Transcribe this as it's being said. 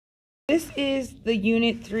This is the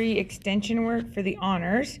Unit 3 extension work for the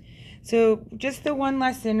honors. So just the one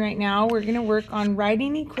lesson right now, we're going to work on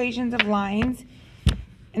writing equations of lines,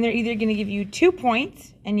 and they're either going to give you 2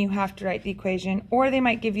 points and you have to write the equation, or they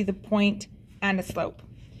might give you the point and a slope.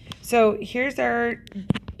 So here's our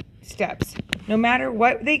steps. No matter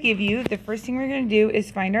what they give you, the first thing we're going to do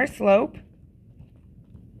is find our slope,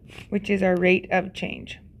 which is our rate of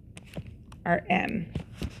change, our m.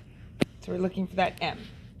 So we're looking for that m.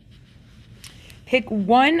 Pick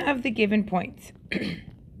one of the given points. And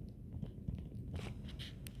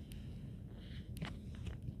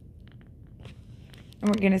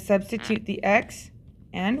we're going to substitute the x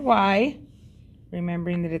and y,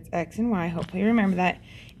 remembering that it's x and y, hopefully you remember that,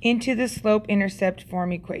 into the slope-intercept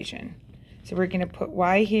form equation. So we're going to put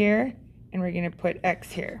y here, and we're going to put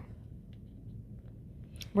x here.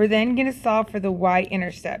 We're then going to solve for the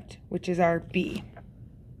y-intercept, which is our b.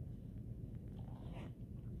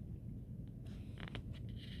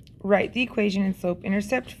 Write the equation in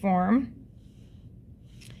slope-intercept form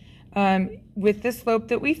with the slope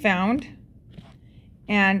that we found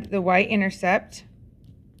and the y-intercept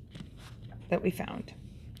that we found.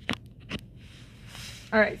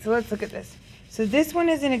 All right, so let's look at this. So this one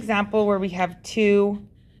is an example where we have 2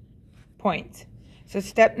 points. So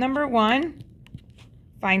step number 1,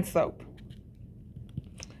 find slope.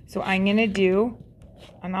 So I'm going to do,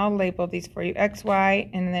 and I'll label these for you, x,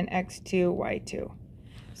 y, and then x2, y2.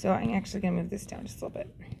 So I'm actually going to move this down just a little bit.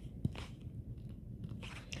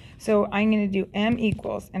 So I'm going to do m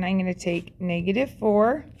equals, and I'm going to take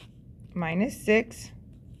 -4 minus 6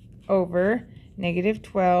 over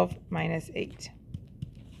 -12 minus 8.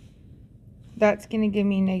 That's going to give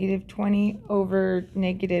me -20 over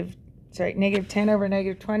 -10 over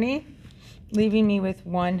 -20, leaving me with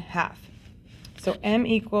 1/2. So m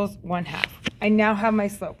equals 1/2. I now have my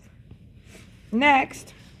slope.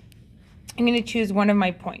 Next, I'm going to choose one of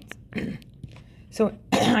my points. So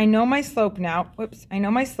I know my slope now. Whoops, I know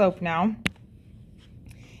my slope now.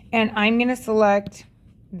 And I'm going to select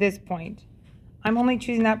this point. I'm only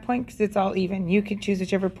choosing that point because it's all even. You can choose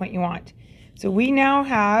whichever point you want. So we now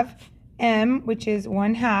have m, which is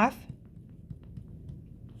 1/2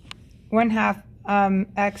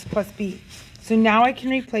 x plus b. So now I can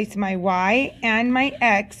replace my y and my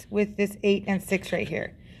x with this 8 and 6 right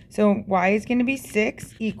here. So y is going to be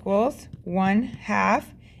 6 equals 1/2,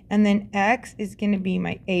 and then x is going to be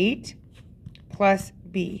my 8 plus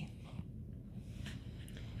b.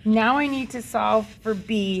 Now I need to solve for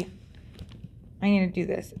b. I'm going to do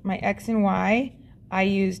this. My x and y, I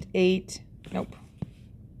used 8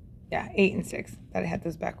 and 6. Thought I had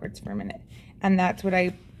those backwards for a minute. And that's what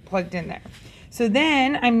I plugged in there. So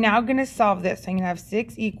then I'm now going to solve this. So I'm going to have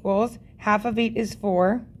 6 equals, half of 8 is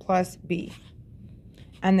 4 plus b.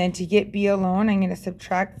 And then to get b alone, I'm going to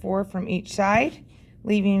subtract 4 from each side,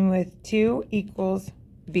 leaving with 2 equals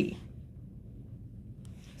b.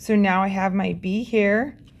 So now I have my b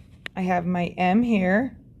here, I have my m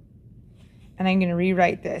here, and I'm going to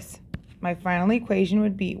rewrite this. My final equation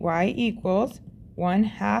would be y equals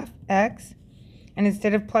 1/2 x, and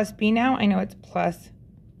instead of plus b now, I know it's plus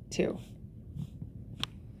 2.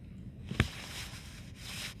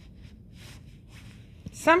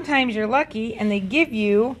 Sometimes you're lucky and they give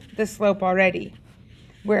you the slope already.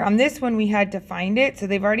 Where on this one we had to find it, so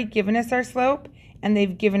they've already given us our slope and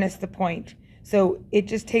they've given us the point. So it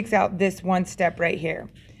just takes out this one step right here.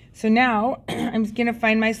 So now I'm just going to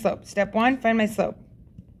find my slope. Step 1, find my slope.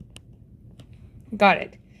 Got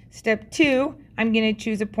it. Step 2, I'm going to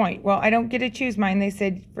choose a point. Well, I don't get to choose mine. They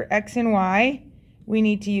said for x and y, we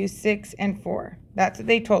need to use 6 and 4. That's what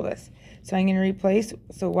they told us. So I'm going to replace,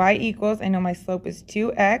 so y equals, I know my slope is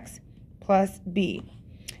 2x plus b.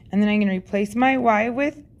 And then I'm going to replace my y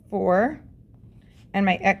with 4 and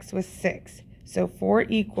my x with 6. So 4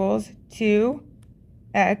 equals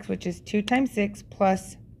 2x, which is 2 times 6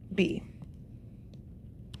 plus b.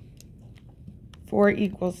 4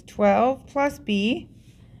 equals 12 plus b.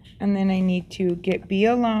 And then I need to get b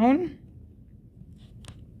alone,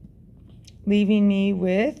 leaving me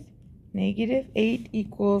with -8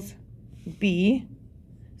 equals b.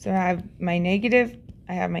 So I have my negative,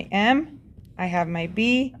 I have my m, I have my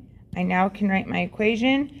b. I now can write my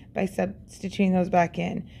equation by substituting those back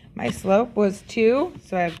in. My slope was 2,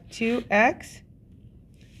 so I have 2x,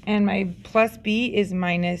 and my plus b is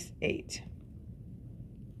 -8.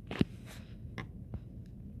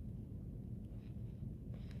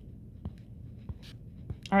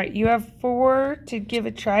 All right, you have 4 to give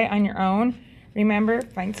a try on your own. Remember,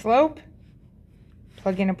 find slope,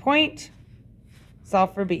 plug in a point,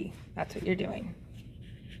 solve for b. That's what you're doing.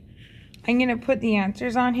 I'm going to put the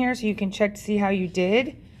answers on here so you can check to see how you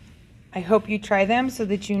did. I hope you try them so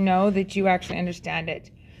that you know that you actually understand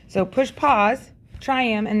it. So push pause, try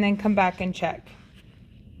them, and then come back and check.